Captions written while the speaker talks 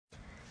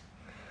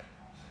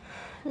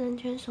人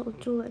权守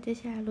住了，接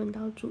下来轮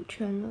到主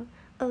权了。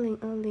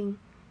2020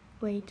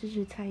为支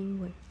持蔡英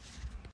文。